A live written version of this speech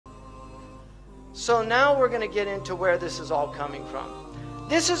So now we're going to get into where this is all coming from.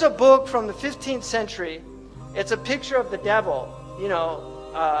 This is a book from the 15th century. It's a picture of the devil, you know,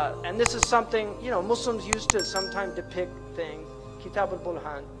 and this is something, you know, Muslims used to sometimes depict things, Kitab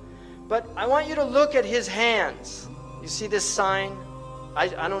al-Bulhan. But I want you to look at his hands. You see this sign? I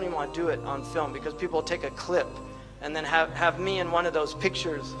don't even want to do it on film because people will take a clip and then have me in one of those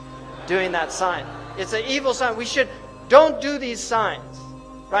pictures doing that sign. It's an evil sign. Don't do these signs,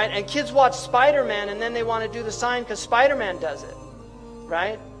 right? And kids watch Spider-Man and then they want to do the sign because Spider-Man does it,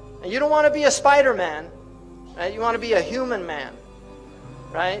 right? And you don't want to be a Spider-Man, right? You want to be a human man,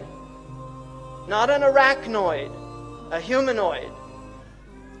 right? Not an arachnoid, a humanoid.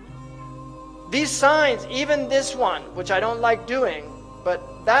 These signs, even this one, which I don't like doing,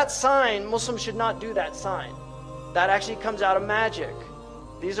 but that sign, Muslims should not do that sign. That actually comes out of magic.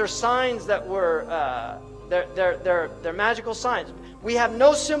 These are signs that were, they're magical signs. We have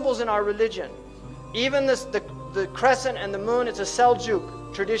no symbols in our religion. Even the crescent and the moon, it's a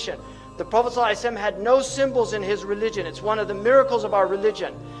Seljuk tradition. The Prophet ﷺ had no symbols in his religion. It's one of the miracles of our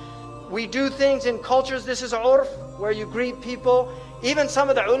religion. We do things in cultures, this is urf, where you greet people. Even some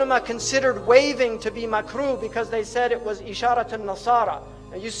of the ulama considered waving to be makruh because they said it was isharat al-nasara.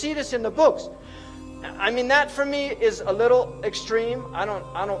 And you see this in the books. I mean, that for me is a little extreme. I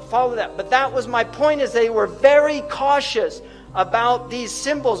don't follow that. But that was my point, is they were very cautious about these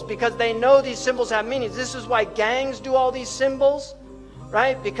symbols because they know these symbols have meanings. This is why gangs do all these symbols,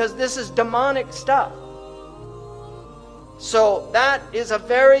 right? Because this is demonic stuff. So that is a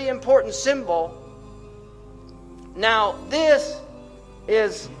very important symbol. Now this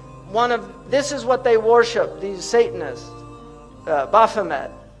is what they worship, these Satanists, Baphomet.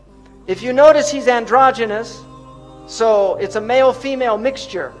 If you notice, he's androgynous, so it's a male-female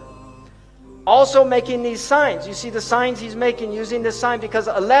mixture. Also making these signs. You see the signs he's making using this sign because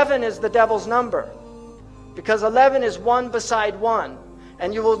 11 is the devil's number. Because 11 is 1 beside 1.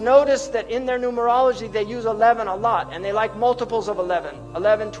 And you will notice that in their numerology they use 11 a lot. And they like multiples of 11.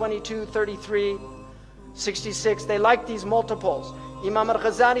 11, 22, 33, 66. They like these multiples. Imam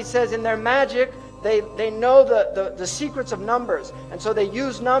Al-Ghazali says in their magic, they know the secrets of numbers. And so they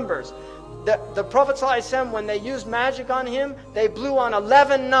use numbers. The Prophet ﷺ, when they used magic on him, they blew on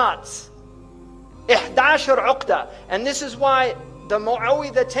 11 knots. 11 uqda. And this is why the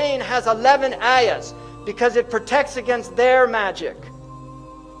Mu'awwidhatayn has 11 ayahs. Because it protects against their magic.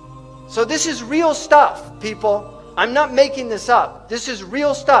 So this is real stuff, people. I'm not making this up. This is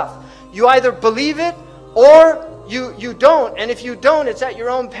real stuff. You either believe it or you don't. And if you don't, it's at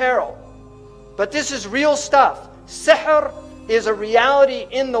your own peril. But this is real stuff. Sihr is a reality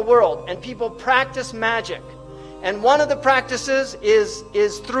in the world. And people practice magic. And one of the practices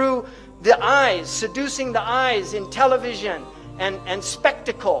is through the eyes, seducing the eyes in television and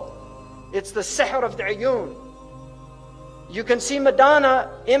spectacle. It's the sihr of the ayun. You can see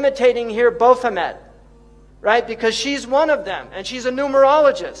Madonna imitating here Baphomet, right? Because she's one of them, and she's a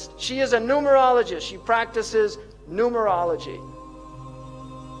numerologist. She is a numerologist. She practices numerology.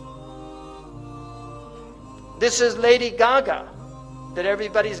 This is Lady Gaga, that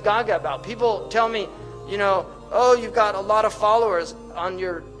everybody's gaga about. People tell me, you know, oh, you've got a lot of followers on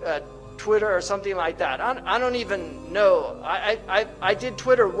your Twitter or something like that. I don't even know. I did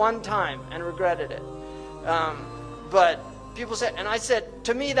Twitter one time and regretted it. But people said, and I said,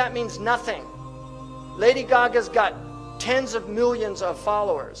 to me that means nothing. Lady Gaga's got tens of millions of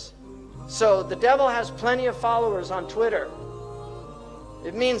followers. So the devil has plenty of followers on Twitter.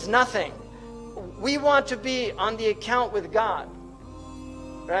 It means nothing. We want to be on the account with God,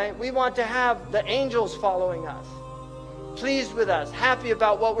 right? We want to have the angels following us, pleased with us, happy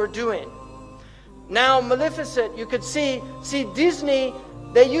about what we're doing. Now, Maleficent, you could see Disney,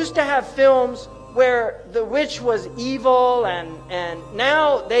 they used to have films where the witch was evil, and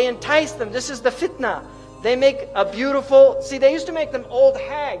now they entice them. This is the fitna. They make a beautiful, see, they used to make them old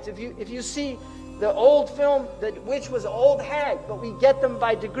hags. If you see the old film, the witch was old hag, but we get them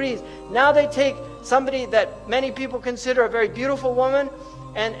by degrees. Now they take somebody that many people consider a very beautiful woman,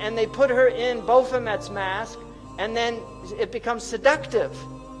 and they put her in Baphomet's mask, and then it becomes seductive.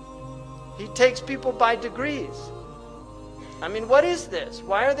 He takes people by degrees. I mean, what is this?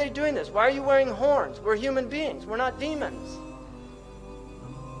 Why are they doing this? Why are you wearing horns? We're human beings. We're not demons.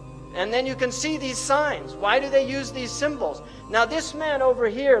 And then you can see these signs. Why do they use these symbols? Now this man over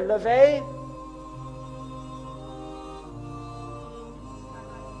here, LaVey,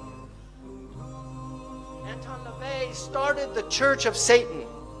 started the Church of Satan.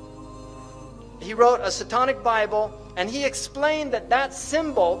 He wrote a Satanic Bible, and he explained that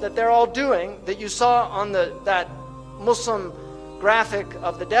symbol that they're all doing, that you saw on that Muslim graphic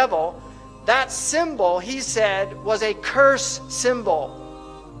of the devil, that symbol, he said, was a curse symbol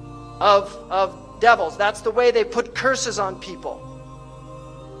of devils. That's the way they put curses on people.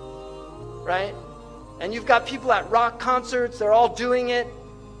 Right? And you've got people at rock concerts, they're all doing it,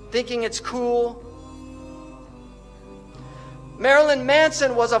 thinking it's cool. Marilyn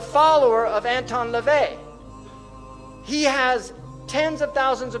Manson was a follower of Anton LaVey. He has tens of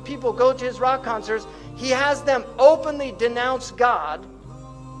thousands of people go to his rock concerts. He has them openly denounce God.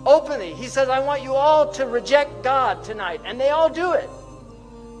 Openly. He says, I want you all to reject God tonight. And they all do it.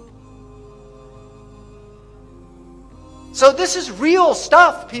 So this is real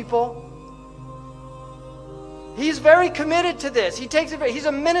stuff, people. He's very committed to this. He takes it. He's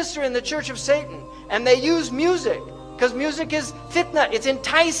a minister in the Church of Satan. And they use music. Because music is fitna. It's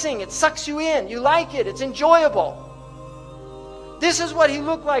enticing. It sucks you in. You like it. It's enjoyable. This is what he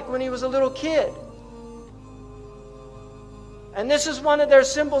looked like when he was a little kid. And this is one of their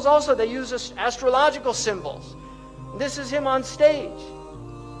symbols also. They use astrological symbols. This is him on stage.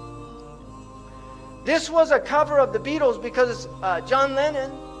 This was a cover of the Beatles because John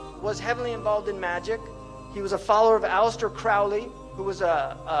Lennon was heavily involved in magic. He was a follower of Aleister Crowley, who was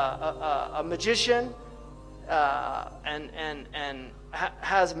a magician and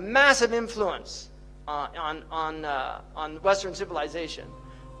has massive influence on Western civilization.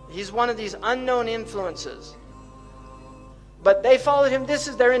 He's one of these unknown influences. But they followed him.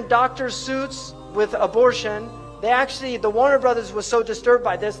 They're in doctor's suits with abortion. The Warner Brothers was so disturbed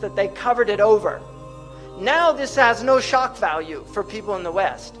by this that they covered it over. Now this has no shock value for people in the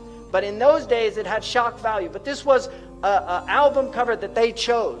West. But in those days it had shock value. But this was an album cover that they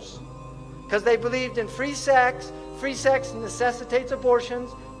chose. Because they believed in free sex. Free sex necessitates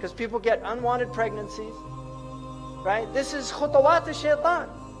abortions because people get unwanted pregnancies. Right? This is khutawat al-shaytan.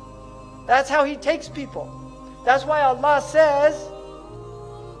 That's how he takes people. That's why Allah says,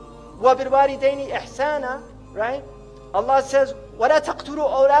 وَبِالْوَالِدَيْنِ إِحْسَانًا, right? Allah says, وَلَا تَقْتُلُوا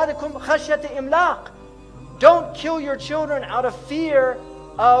أَوْلَادَكُمْ خَشْيَةَ إِمْلَاقٍ. Don't kill your children out of fear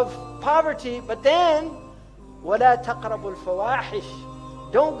of poverty, but then, وَلَا تَقْرَبُوا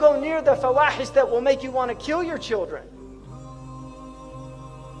الْفَوَاحِشِ. Don't go near the fawahish that will make you want to kill your children.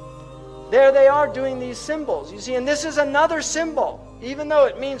 There they are doing these symbols. You see, and this is another symbol. Even though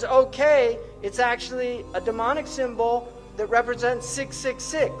it means okay, it's actually a demonic symbol that represents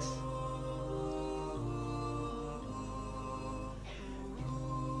 666.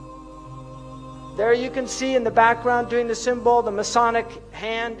 There you can see in the background doing the symbol, the Masonic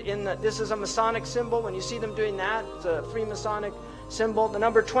hand. This is a Masonic symbol. When you see them doing that, it's a Freemasonic symbol. The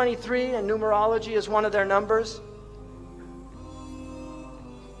number 23 in numerology is one of their numbers.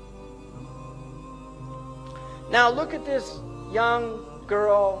 Now look at this young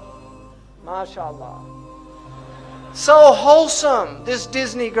girl, mashallah. So wholesome, this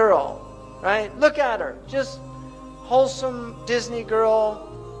Disney girl, right? Look at her, just wholesome Disney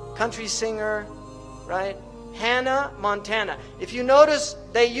girl, country singer, right? Hannah Montana. If you notice,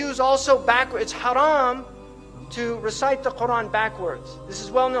 they use also backwards. It's haram to recite the Qur'an backwards. This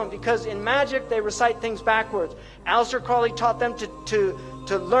is well known because in magic they recite things backwards. Aleister Crowley taught them to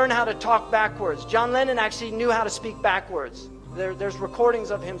learn how to talk backwards. John Lennon actually knew how to speak backwards. There's recordings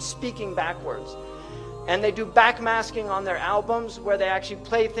of him speaking backwards. And they do backmasking on their albums where they actually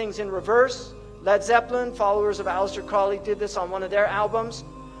play things in reverse. Led Zeppelin, followers of Aleister Crowley, did this on one of their albums.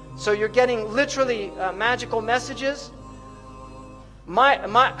 So you're getting literally magical messages.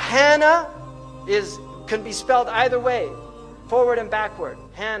 Hannah can be spelled either way, forward and backward.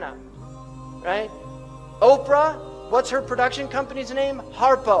 Hannah, right? Oprah, what's her production company's name?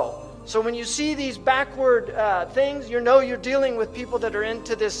 Harpo. So when you see these backward things, you know you're dealing with people that are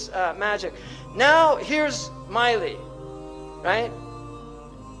into this magic. Now here's Miley, right?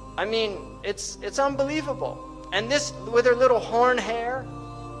 I mean, it's unbelievable. And this with her little horn hair,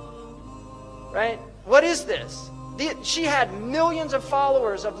 right? What is this? She had millions of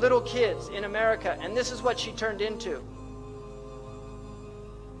followers of little kids in America, and this is what she turned into.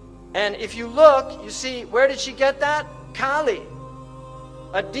 And if you look, you see, where did she get that? Kali.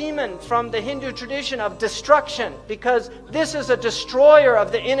 A demon from the Hindu tradition of destruction, because this is a destroyer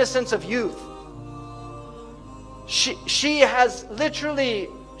of the innocence of youth. She's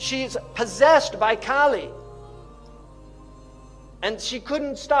possessed by Kali. And she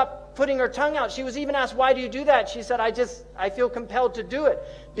couldn't stop putting her tongue out. She was even asked, why do you do that? She said, I feel compelled to do it.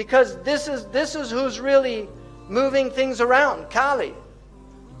 Because this is who's really moving things around, Kali.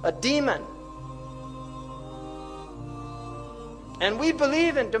 A demon. And we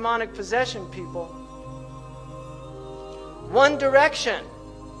believe in demonic possession, people. One direction.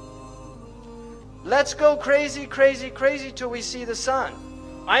 Let's go crazy, crazy, crazy till we see the sun.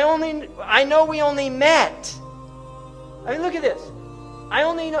 I know we only met. I mean, look at this. I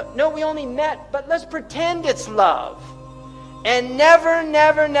only know we only met, but let's pretend it's love. And never,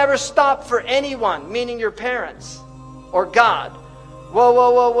 never, never stop for anyone, meaning your parents or God. Whoa,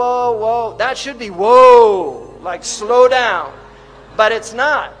 whoa, whoa, whoa, whoa. That should be whoa, like slow down. But it's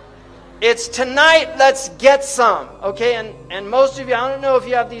not. It's tonight, let's get some. Okay, and most of you, I don't know if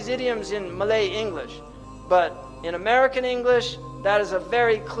you have these idioms in Malay English, but in American English, that is a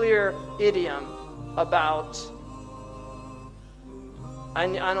very clear idiom about, I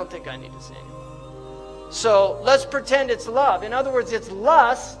don't think I need to say it. So let's pretend it's love. In other words, it's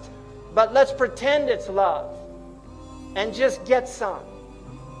lust, but let's pretend it's love. And just get some.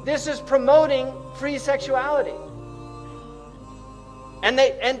 This is promoting free sexuality.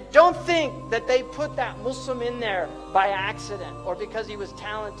 And don't think that they put that Muslim in there by accident or because he was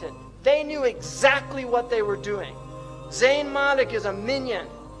talented. They knew exactly what they were doing. Zayn Malik is a minion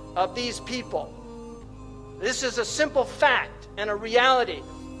of these people. This is a simple fact and a reality.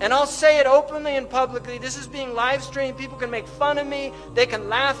 And I'll say it openly and publicly. This is being live streamed. People can make fun of me. They can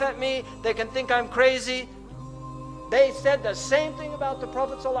laugh at me. They can think I'm crazy. They said the same thing about the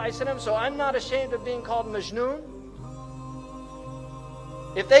Prophet ﷺ, so I'm not ashamed of being called Majnoon.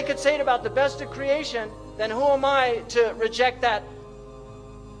 If they could say it about the best of creation, then who am I to reject that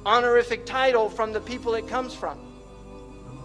honorific title from the people it comes from?